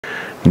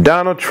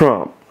Donald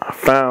Trump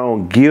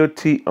found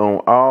guilty on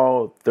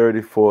all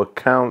 34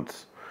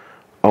 counts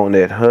on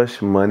that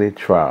hush money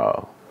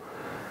trial.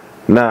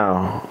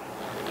 Now,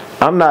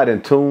 I'm not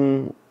in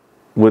tune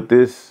with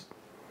this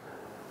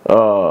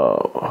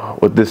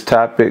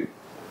topic,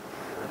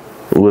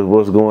 with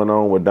what's going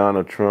on with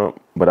Donald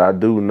Trump, but I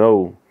do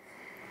know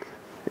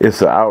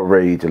it's an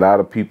outrage. A lot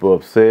of people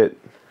upset,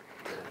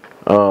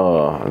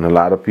 and a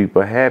lot of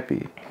people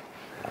happy.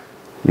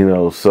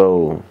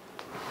 So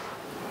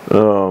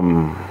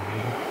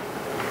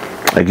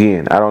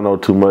again, I don't know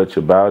too much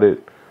about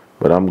it,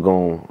 but I'm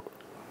gonna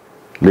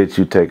let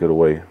you take it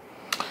away.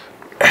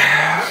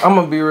 I'm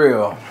gonna be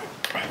real.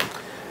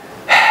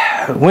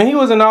 When he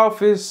was in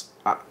office,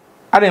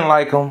 I didn't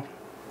like him.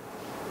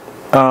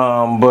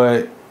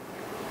 But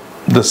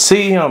to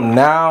see him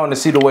now and to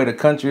see the way the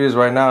country is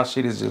right now,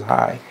 shit is just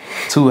high,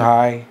 too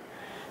high.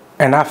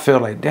 And I feel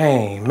like,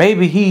 dang,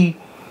 maybe he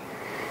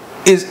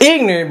is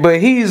ignorant,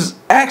 but he's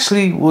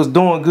actually was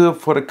doing good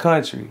for the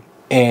country.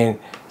 And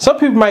some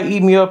people might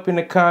eat me up in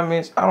the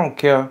comments. I don't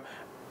care.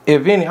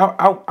 If any,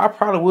 I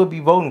probably will be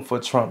voting for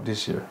Trump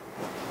this year.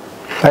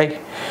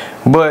 Like,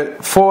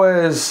 but for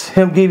as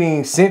him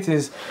getting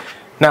sentenced,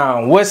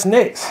 now what's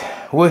next?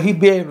 Will he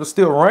be able to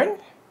still run?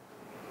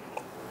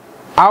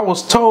 I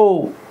was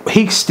told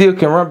he still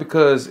can run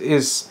because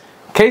his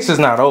case is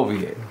not over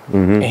yet.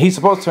 And he's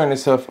supposed to turn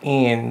himself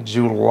in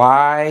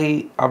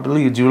July, I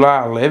believe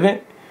July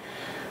 11th.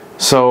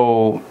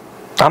 So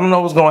I don't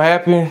know what's going to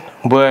happen,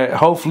 but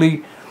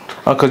hopefully,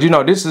 because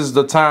this is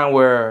the time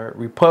where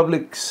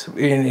Republicans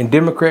and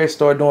Democrats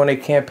start doing their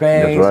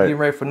campaigns, right. Getting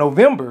ready for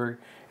November.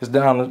 It's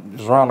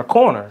around the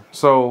corner.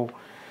 So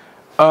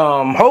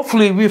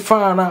hopefully we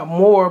find out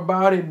more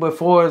about it. But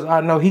for as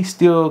I know, he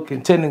still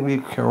technically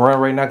can run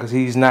right now because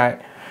he's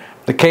not.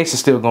 The case is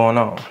still going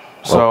on.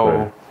 So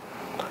okay.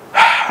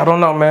 I don't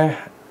know, man.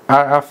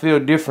 I feel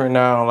different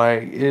now.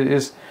 Like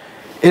it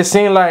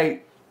seems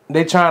like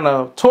they trying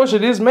to torture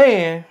this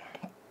man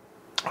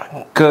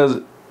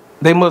because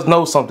they must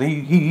know something.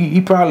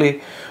 He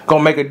probably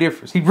gonna make a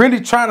difference. He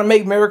really trying to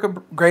make America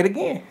great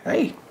again.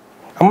 Hey,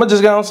 I'm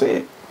just gonna say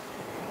it.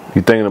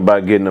 You thinking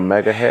about getting a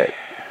MAGA hat?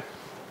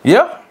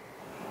 Yeah.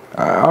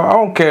 I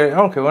don't care. I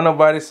don't care what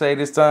nobody say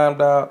this time,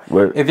 dog.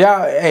 What? If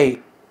y'all, hey,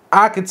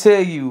 I could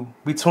tell you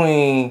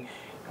between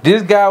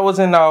this guy was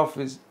in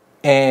office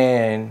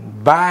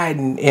and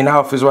Biden in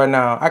office right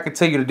now, I could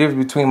tell you the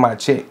difference between my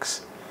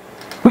checks.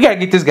 We gotta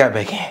get this guy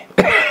back in.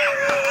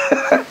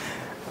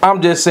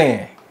 I'm just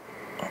saying.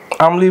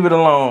 I'm leave it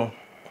alone.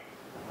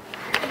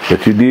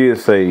 But you did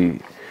say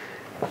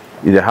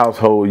the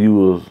household you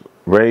was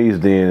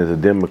raised in is a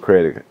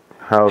Democratic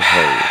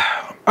household.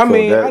 I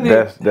mean,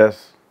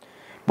 that's.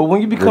 But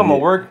when you become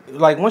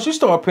once you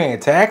start paying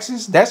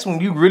taxes, that's when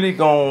you really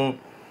gonna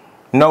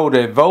know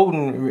that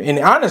voting, and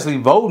honestly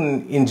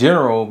voting in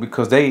general,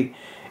 because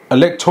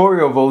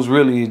electoral votes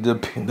really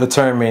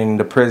determine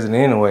the president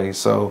anyway.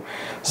 So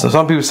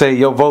some people say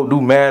your vote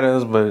do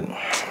matters, but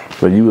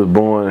you was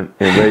born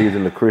and raised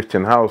in a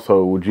Christian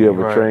household. Would you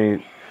ever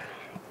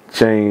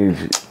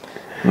change?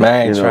 Man,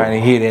 I ain't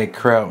trying to hear that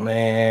crap,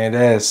 man.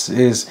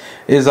 It's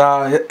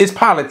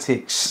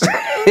politics.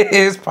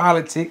 It's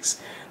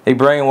politics. They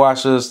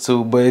brainwash us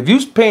too. But if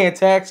you paying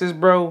taxes,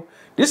 bro,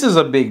 this is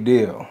a big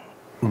deal.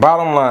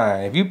 Bottom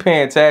line, if you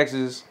paying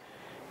taxes,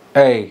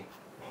 hey,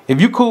 if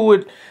you cool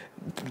with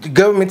the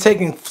government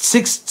taking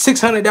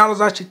 $600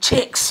 out your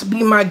checks,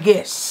 be my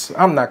guest.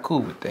 I'm not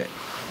cool with that.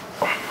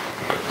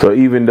 So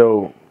even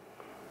though,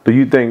 do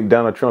you think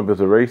Donald Trump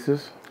is a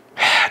racist?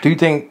 Do you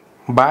think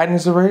Biden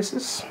is a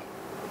racist?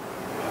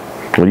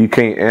 Well, you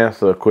can't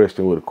answer a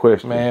question with a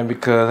question, man.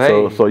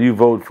 Because so you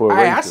vote for a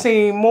racist. I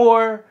seen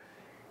more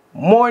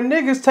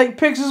niggas take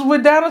pictures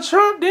with Donald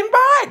Trump than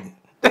Biden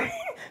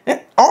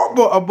or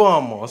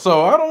Obama.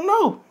 So I don't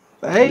know.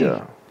 Hey,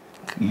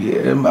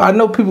 yeah, I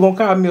know people gonna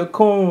call me a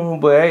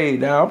coon, but hey,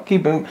 now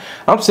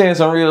I'm saying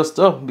some real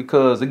stuff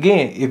because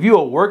again, if you're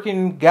a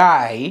working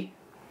guy,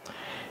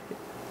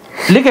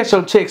 look at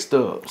your check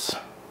stubs.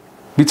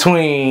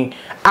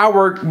 I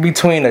work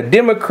between a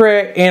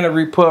Democrat and a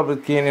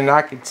Republican, and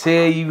I can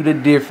tell you the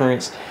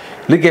difference.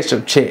 Look at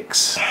your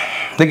checks.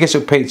 Look at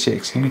your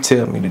paychecks. You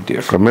tell me the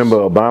difference. Remember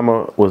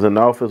Obama was in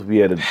office? We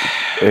had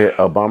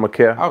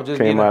Obamacare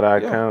came out of our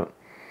account.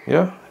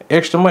 Yeah,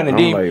 extra money.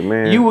 Then like,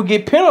 man, you would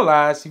get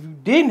penalized if you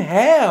didn't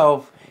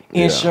have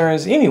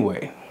insurance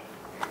anyway.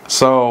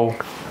 So,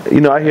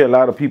 I hear a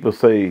lot of people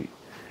say,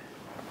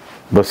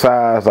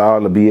 besides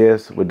all the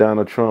BS with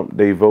Donald Trump,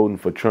 they voting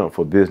for Trump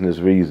for business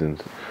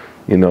reasons.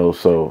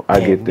 So I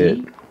get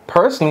that.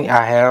 Personally,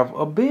 I have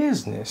a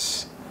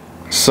business.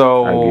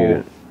 So I get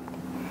it.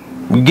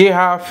 You get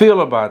how I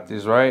feel about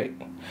this, right?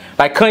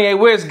 Like Kanye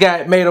West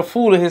made a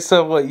fool of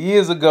himself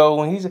years ago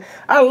when he said,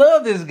 I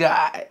love this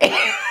guy.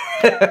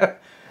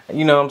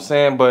 You know what I'm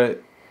saying?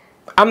 But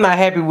I'm not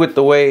happy with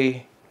the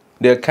way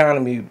the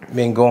economy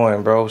been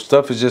going, bro.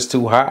 Stuff is just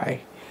too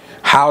high.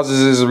 Houses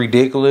is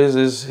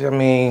ridiculous.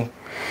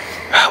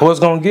 What's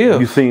gonna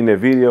give? You seen that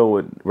video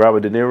with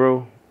Robert De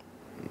Niro?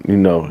 You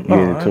know, you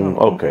in tune.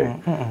 Okay,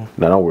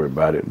 now don't worry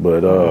about it.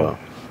 But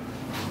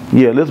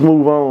yeah, let's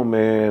move on,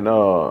 man.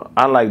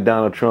 I like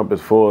Donald Trump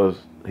as far as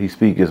he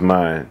speak his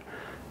mind,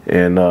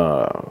 and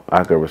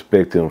I can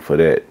respect him for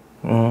that.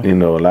 You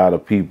know, a lot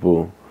of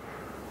people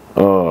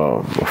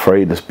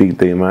afraid to speak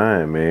their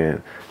mind,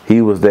 man.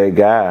 He was that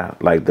guy.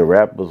 Like the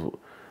rappers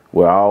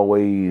will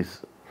always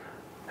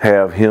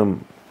have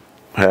him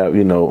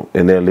you know,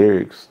 in their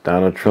lyrics,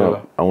 Donald Trump,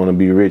 Yeah. I want to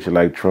be rich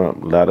like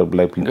Trump. A lot of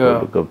black people Yeah.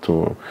 look up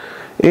to him.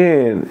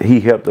 And he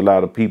helped a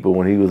lot of people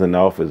when he was in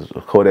office.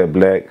 Kodak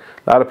Black,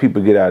 a lot of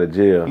people get out of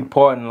jail. He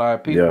pardoned a lot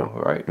of people, Yeah.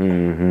 right?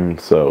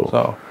 So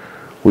So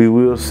we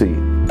will see.